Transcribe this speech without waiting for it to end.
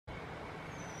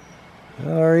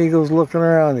Our eagle's looking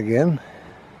around again.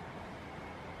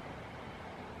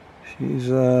 She's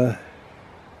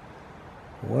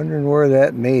wondering where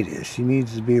that mate is. She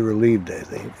needs to be relieved, I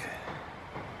think.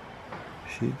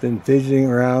 She's been fidgeting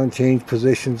around, changed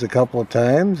positions a couple of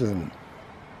times, and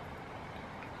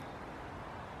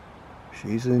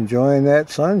she's enjoying that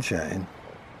sunshine.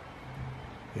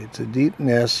 It's a deep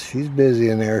nest. She's busy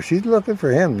in there. She's looking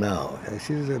for him now.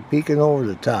 She's peeking over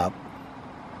the top.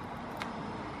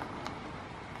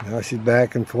 Now she's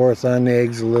back and forth on the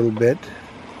eggs a little bit.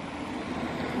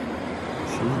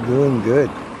 She's doing good.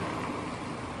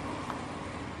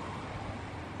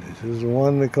 This is the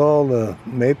one they call the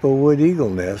Maplewood Eagle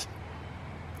Nest.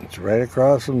 It's right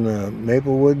across from the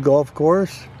Maplewood Golf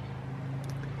Course.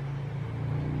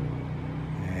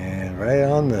 And right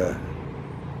on the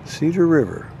Cedar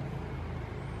River.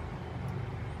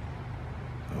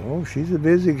 Oh, she's a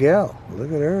busy gal.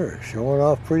 Look at her, showing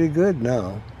off pretty good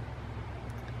now.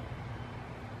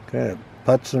 Kind of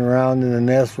putzing around in the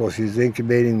nest while she's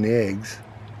incubating the eggs.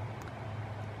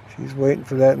 She's waiting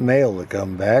for that male to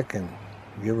come back and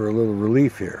give her a little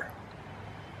relief here.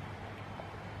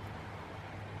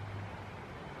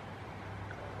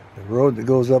 The road that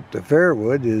goes up to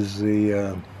Fairwood is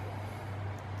the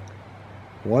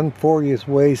 140th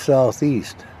way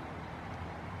southeast.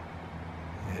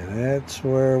 And that's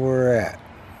where we're at.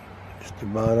 Just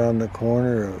about on the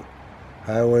corner of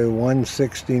Highway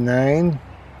 169,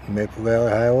 Maple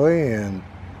Valley Highway, and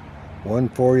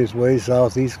 140th way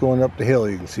southeast going up the hill.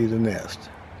 You can see the nest.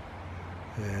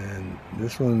 And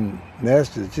this one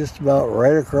nest is just about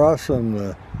right across from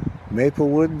the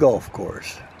Maplewood Golf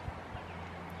Course.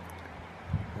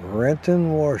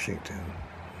 Renton, Washington.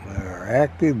 Our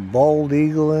active bald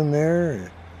eagle in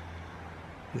there.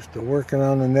 Just working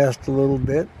on the nest a little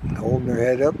bit, holding her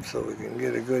head up so we can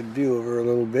get a good view of her a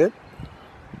little bit.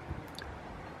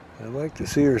 I'd like to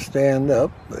see her stand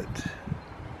up, but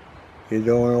you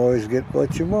don't always get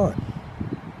what you want.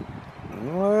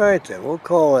 Alright then, we'll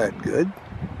call that good.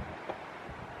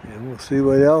 And we'll see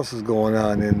what else is going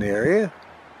on in the area.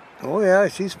 Oh yeah,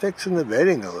 she's fixing the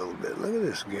bedding a little bit. Look at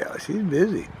this gal, she's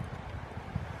busy.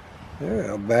 There,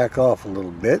 I'll back off a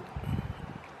little bit.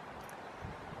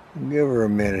 Give her a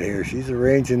minute here. She's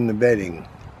arranging the bedding.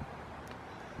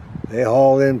 They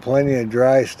hauled in plenty of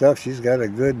dry stuff. She's got a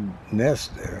good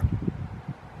nest there.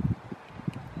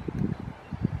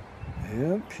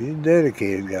 Yep, she's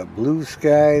dedicated. Got blue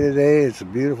sky today. It's a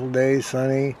beautiful day,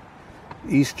 sunny.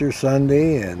 Easter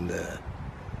Sunday, and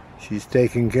she's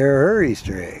taking care of her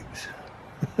Easter eggs.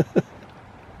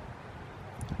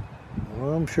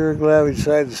 Well, I'm sure glad we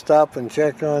decided to stop and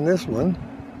check on this one.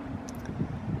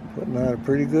 Putting on a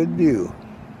pretty good view.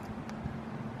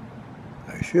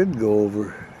 I should go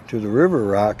over to the River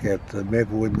Rock at the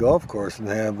Maplewood Golf Course and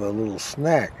have a little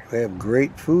snack. They have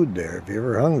great food there. If you're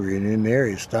ever hungry and in the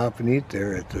area, stop and eat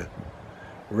there at the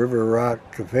River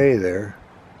Rock Cafe there.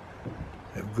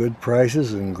 They have good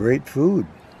prices and great food.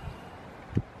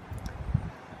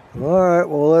 Alright,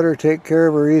 we'll let her take care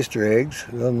of her Easter eggs.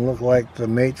 It doesn't look like the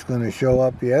mate's going to show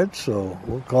up yet, so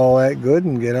we'll call that good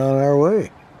and get on our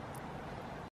way.